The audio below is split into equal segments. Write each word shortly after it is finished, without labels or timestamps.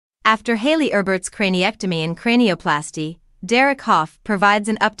After Hayley Erbert's craniectomy and cranioplasty, Derek Hough provides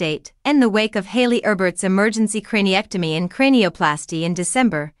an update. In the wake of Hayley Erbert's emergency craniectomy and cranioplasty in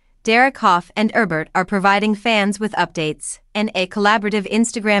December, Derek Hough and Erbert are providing fans with updates. In a collaborative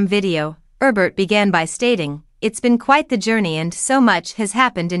Instagram video, Erbert began by stating, "It's been quite the journey and so much has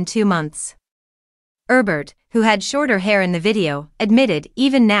happened in 2 months." Erbert, who had shorter hair in the video, admitted,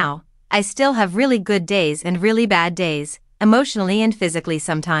 "Even now, I still have really good days and really bad days, emotionally and physically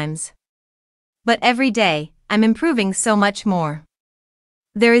sometimes. But every day, I'm improving so much more.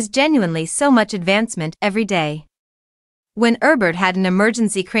 There is genuinely so much advancement every day." When Erbert had an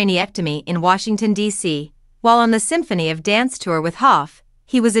emergency craniectomy in Washington, D.C., while on the Symphony of Dance tour with Hough,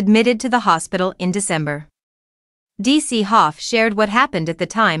 he was admitted to the hospital in December. D.C. Hough shared what happened at the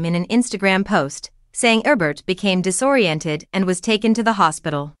time in an Instagram post, saying Erbert became disoriented and was taken to the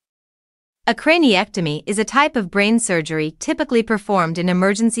hospital. A craniectomy is a type of brain surgery typically performed in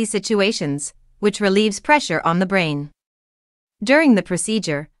emergency situations, which relieves pressure on the brain. During the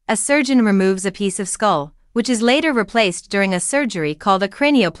procedure, a surgeon removes a piece of skull, which is later replaced during a surgery called a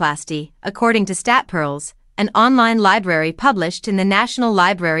cranioplasty, according to StatPearls, an online library published in the National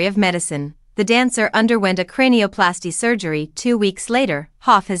Library of Medicine. The dancer underwent a cranioplasty surgery 2 weeks later,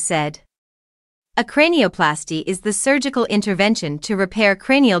 Hough has said. A cranioplasty is the surgical intervention to repair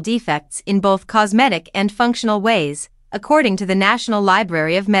cranial defects in both cosmetic and functional ways, according to the National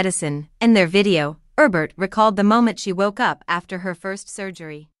Library of Medicine. In their video, Erbert recalled the moment she woke up after her first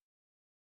surgery.